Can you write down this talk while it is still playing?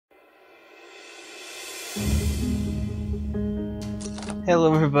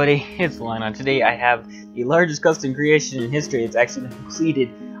Hello everybody, it's Lana. Today I have the largest custom creation in history. It's actually been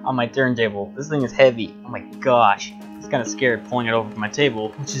completed on my turntable. This thing is heavy. Oh my gosh. It's kind of scared pulling it over from my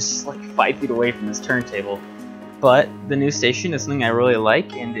table, which is like 5 feet away from this turntable. But the new station is something I really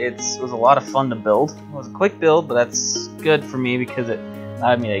like, and it was a lot of fun to build. It was a quick build, but that's good for me because it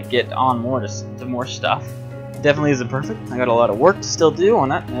allowed me to get on more to more stuff. It definitely isn't perfect. I got a lot of work to still do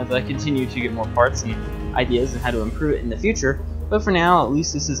on it as I continue to get more parts and ideas and how to improve it in the future. But for now, at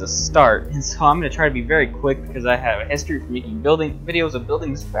least this is a start, and so I'm going to try to be very quick because I have a history for making videos of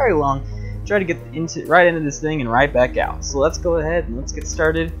buildings very long. Try to get right into this thing and right back out. So let's go ahead and let's get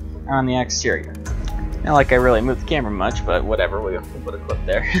started on the exterior. Not like I really moved the camera much, but whatever, we'll put a clip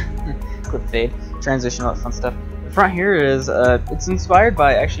there. Clip fade, transition, all that fun stuff. The front here is, it's inspired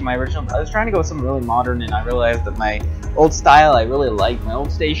by actually my original. I was trying to go with something really modern, and I realized that my old style I really liked. My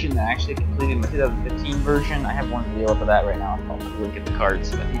old station that I actually completed my 2015 version. I have one video of that right now. I'll put a link in the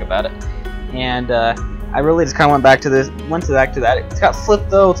cards if I think about it. And I really just kind of went back to that. It's got flipped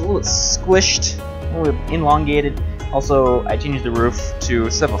though. It's a little bit squished, a little bit elongated. Also, I changed the roof to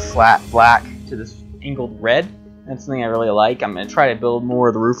instead of a flat black to this angled red. That's something I really like. I'm going to try to build more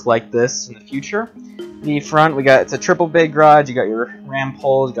of the roof like this in the future. The front, it's a triple bay garage. You got your ram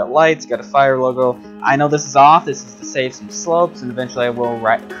poles, you got lights, you got a fire logo. I know this is off. This is to save some slopes, and eventually I will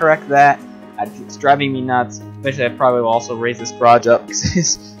correct that. It's driving me nuts. Eventually I probably will also raise this garage up because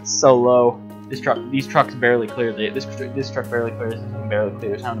it's so low. These trucks barely clear. This truck barely clears. This one barely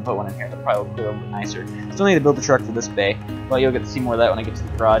clears. I'm going to put one in here that probably will clear a little bit nicer. Still need to build the truck for this bay, but you'll get to see more of that when I get to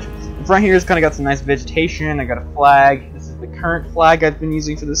the garage. The front here has kind of got some nice vegetation. I got a flag. This is the current flag I've been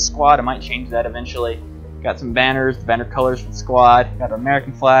using for this squad. I might change that eventually. Got some banners, banner colors for the squad. Got an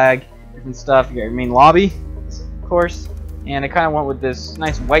American flag, different stuff. You got your main lobby, of course. And I kind of went with this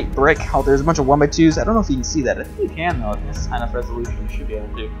nice white brick. Oh, there's a bunch of 1x2s. I don't know if you can see that. I think you can though. If this is high enough resolution, you should be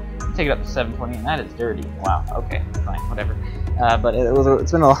able to. Take it up to 720, and that is dirty. Wow. Okay, fine, whatever. But it was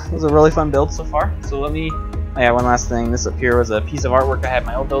a really fun build so far. So let me. Oh yeah, one last thing. This up here was a piece of artwork I had in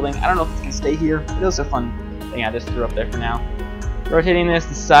my old building. I don't know if it's gonna stay here. It was a fun thing I just threw up there for now. Rotating this,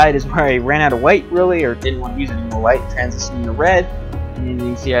 the side is where I ran out of white, really, or didn't want to use any more white, transitioning to red. And you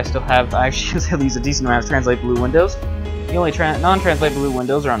can see I actually still use a decent amount of translate blue windows. The only non-translate blue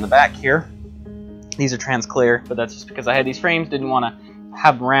windows are on the back here. These are trans clear, but that's just because I had these frames, didn't want to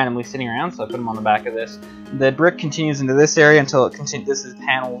have them randomly sitting around, so I put them on the back of this. The brick continues into this area until it continues. This is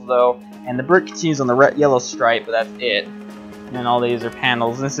panels though, and the brick continues on the yellow stripe, but that's it. And then all these are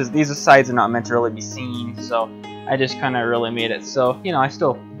panels. These are sides are not meant to really be seen, so I just kind of really made it so, you know, I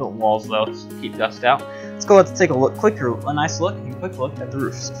still built walls though to keep dust out. Let's take a nice look and quick look at the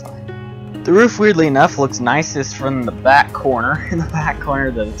roof so far. The roof, weirdly enough, looks nicest from the back corner. In the back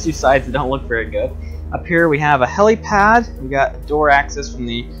corner, the two sides that don't look very good. Up here we have a helipad. We got door access from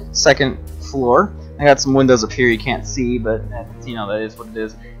the second floor. I got some windows up here you can't see, but you know, that is what it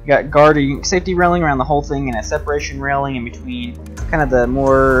is. You got safety railing around the whole thing, and a separation railing in between, kind of the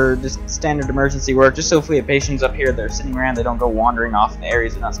more just standard emergency work, just so if we have patients up here that are sitting around, they don't go wandering off in the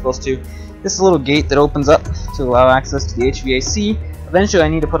areas they're not supposed to. This is a little gate that opens up to allow access to the HVAC. Eventually I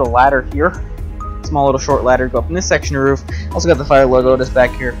need to put a ladder here, small little short ladder to go up in this section of roof. Also got the fire logo just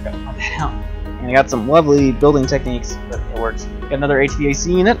back here, got to put that out. And I got some lovely building techniques, but it works. Got another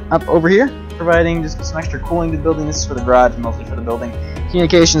HVAC unit up over here, providing just some extra cooling to the building. This is for the garage, mostly for the building.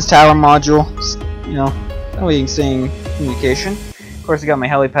 Communications tower module, you know, that way you can sing communication. Of course, I got my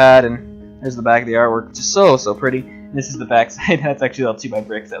helipad, and there's the back of the artwork, which is so pretty. And this is the back side. That's actually all 2x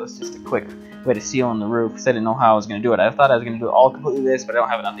bricks. That was just a quick way to seal on the roof, because I didn't know how I was going to do it. I thought I was going to do it all completely this, but I don't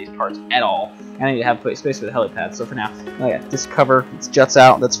have enough of these parts at all. And I need to have space for the helipad. So for now, oh yeah, this cover, it juts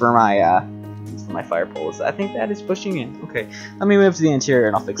out. That's for my fire poles. I think that is pushing in. Okay, let me move to the interior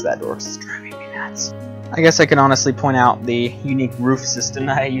and I'll fix that door because it's driving me nuts. I guess I can honestly point out the unique roof system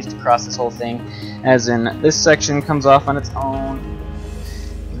that I used across this whole thing, as in this section comes off on its own,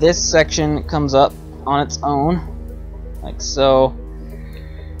 this section comes up on its own, like so,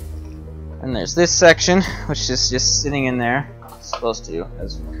 and there's this section, which is just sitting in there, it's supposed to,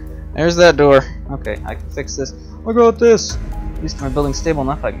 there's that door. Okay, I can fix this. Look at this! At least my building's stable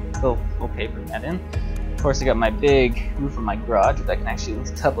enough, I can feel okay bring that in. Of course, I got my big roof of my garage, which I can actually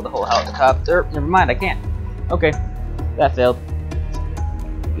lift up with a whole helicopter. Never mind, I can't. Okay, that failed.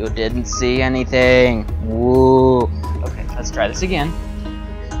 You didn't see anything. Woo. Okay, let's try this again.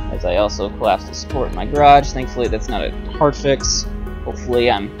 As I also collapsed the support in my garage. Thankfully, that's not a hard fix. Hopefully,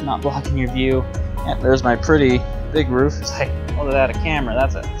 I'm not blocking your view. Yeah, there's my pretty big roof. It's like, hold it out of camera.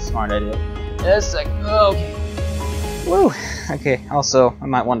 That's a smart idea. Just a sec. Okay. Woo! Okay, also, I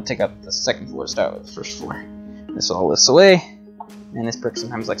might want to take up the second floor to start with the first floor. This all this away. and this brick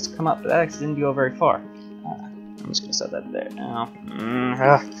sometimes likes to come up, but that actually didn't go very far. I'm just gonna set that there now.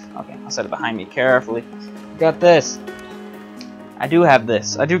 Okay, I'll set it behind me carefully. Got this. I do have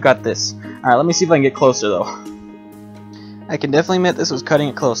this. I do got this. Alright, let me see if I can get closer though. I can definitely admit this was cutting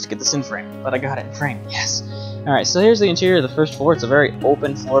it close to get this in frame, but I got it in frame, yes. Alright, so here's the interior of the first floor. It's a very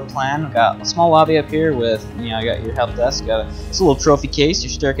open floor plan. We've got a small lobby up here with, you know, you got your help desk, got a little trophy case, your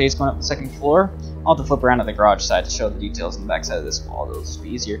staircase going up the second floor. I'll have to flip around to the garage side to show the details on the back side of this wall. It'll just be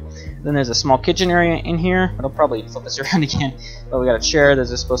easier. Then there's a small kitchen area in here, but I'll probably flip this around again. But we got a chair.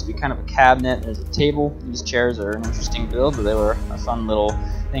 There's supposed to be kind of a cabinet. There's a table. These chairs are an interesting build, but they were a fun little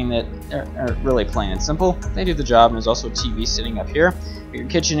thing that are really plain and simple. They do the job, and there's also a TV sitting up here. Your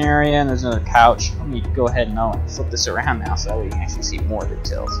kitchen area, and there's another couch. Let me go ahead and I'll flip this around now so that way you can actually see more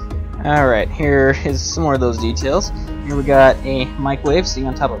details. Alright, here is some more of those details. Here we got a microwave sitting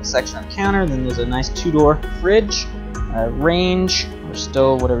on top of a section counter. Then there's a nice two-door fridge, range, or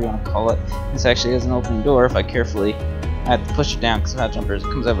stove, whatever you want to call it. This actually has an open door if I carefully... I have to push it down because of how jumpers. It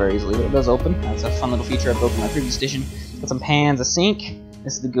comes out very easily, but it does open. That's a fun little feature I built in my previous station. Got some pans, a sink.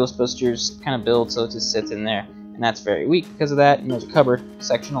 This is the Ghostbusters kind of build, so it just sits in there. And that's very weak because of that. And there's a cupboard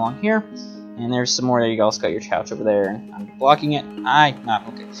section along here. And there's some more there. You also got your couch over there. And I'm blocking it. Not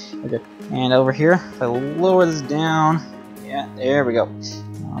okay. Okay. And over here, if I lower this down, yeah, there we go.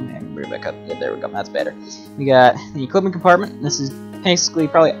 Oh man, bring it back up. Yeah, there we go. That's better. We got the equipment compartment. This is basically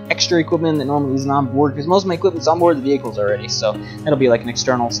probably extra equipment that normally isn't on board because most of my equipment's on board the vehicles already. So that'll be like an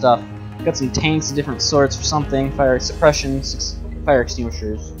external stuff. Got some tanks of different sorts for something. Fire suppression, fire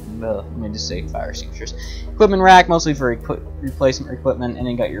extinguishers. Let me just say fire extinguishers. Equipment rack, mostly for replacement equipment, and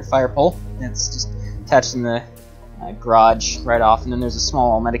then got your fire pole. It's just attached in the garage right off, and then there's a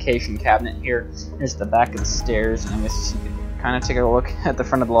small medication cabinet here. There's the back of the stairs, and I guess you can kind of take a look at the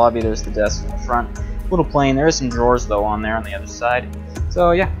front of the lobby. There's the desk in the front. A little plain. There is some drawers though on there on the other side.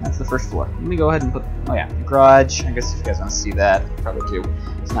 So yeah, that's the first floor. Let me go ahead and put, oh yeah, the garage. I guess if you guys want to see that, probably do.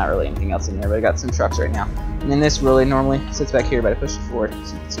 There's not really anything else in there, but I got some trucks right now. And then this really normally sits back here, but I push it forward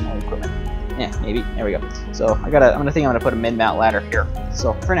so you can see more equipment. Yeah, maybe. There we go. So I'm gonna put a mid-mount ladder here.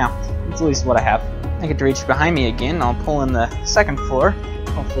 So for now, that's at least what I have. I get to reach behind me again. I'll pull in the second floor.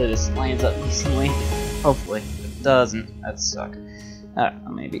 Hopefully this lines up decently. Hopefully. If it doesn't, that'd suck.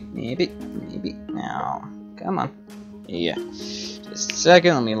 Maybe. Now, come on. Yeah. Just a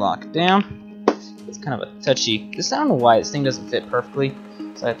second. Let me lock it down. It's kind of a touchy. I don't know why this thing doesn't fit perfectly,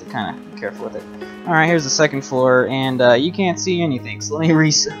 so I have to kind of be careful with it. All right, here's the second floor, and you can't see anything. So let me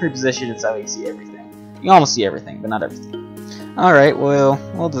reposition it so you can see everything. You can almost see everything, but not everything. Alright, well,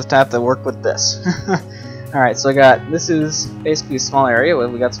 we'll just have to work with this. Alright, so this is basically a small area where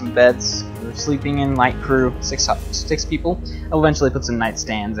we got some beds. We're sleeping in, light crew, six people. I'll eventually put some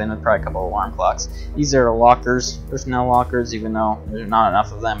nightstands in with probably a couple of alarm clocks. These are lockers, personnel lockers, even though there's not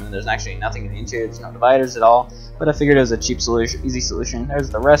enough of them and there's actually nothing in the interior. There's no dividers at all. But I figured it was a cheap solution, easy solution. There's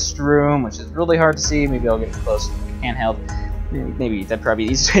the restroom, which is really hard to see. Maybe I'll get it close, handheld. Maybe that'd probably be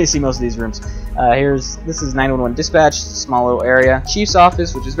the easiest way to see most of these rooms. This is 911 dispatch, it's a small little area. Chief's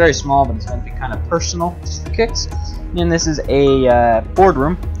office, which is very small, but it's meant to be kind of personal, just for kicks. And this is a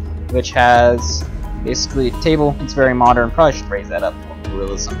boardroom, which has basically a table. It's very modern. Probably should raise that up for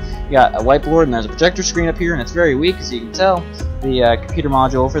realism. You got a whiteboard, and there's a projector screen up here, and it's very weak, as you can tell. The computer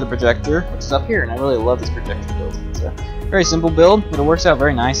module for the projector, which is up here, and I really love this projector build. It's a very simple build, but it works out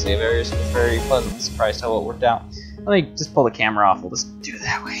very nicely. I was very pleasantly surprised how well it worked out. Let me just pull the camera off. We'll just do it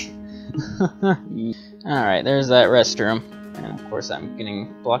that way. Alright, there's that restroom. And of course I'm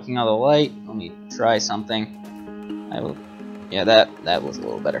blocking all the light. Let me try something. Yeah, that was a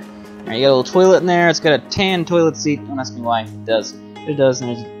little better. Alright, you got a little toilet in there. It's got a tan toilet seat. Don't ask me why. It does. It does.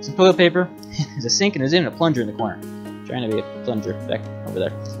 And there's some toilet paper. There's a sink, and there's even a plunger in the corner. Trying to be a plunger back over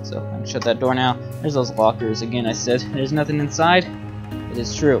there. So I'm gonna shut that door now. There's those lockers. Again, I said there's nothing inside. It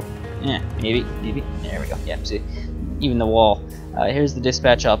is true. Yeah, maybe. There we go. Yeah, see. Even the wall. Here's the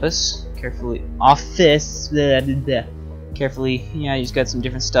dispatch office. Carefully, carefully. Yeah, you just got some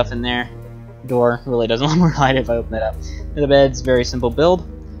different stuff in there. Door really doesn't look more light if I open it up. The bed's very simple build.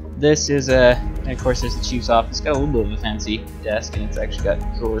 This is and of course there's the chief's office. Got a little bit of a fancy desk, and it's actually got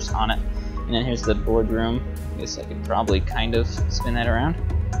drawers on it. And then here's the boardroom. I guess I could probably kind of spin that around,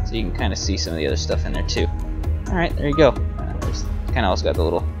 so you can kind of see some of the other stuff in there too. All right, there you go. There's kind of also got the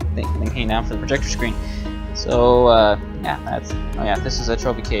little thing hanging down for the projector screen. So, yeah, this is a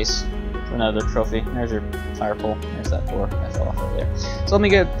trophy case for another trophy. There's your fire pole. There's that door that fell off over there. So let me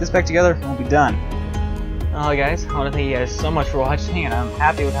get this back together and we'll be done. Alright guys, I want to thank you guys so much for watching, and I'm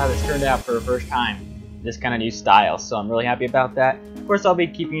happy with how this turned out for the first time. this kind of new style, so I'm really happy about that. Of course, I'll be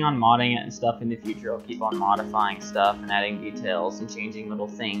keeping on modding it and stuff in the future. I'll keep on modifying stuff and adding details and changing little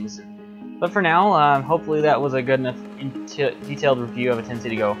things. But for now, hopefully that was a good enough detailed review of a tendency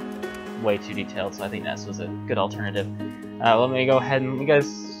to go way too detailed, so I think this was a good alternative. Let me go ahead and let you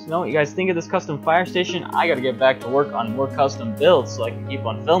guys know what you guys think of this custom fire station. I gotta get back to work on more custom builds so I can keep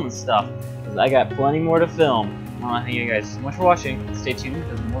on filming stuff, because I got plenty more to film. Thank you guys so much for watching. Stay tuned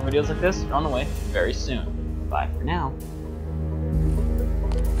because more videos like this are on the way very soon. Bye for now.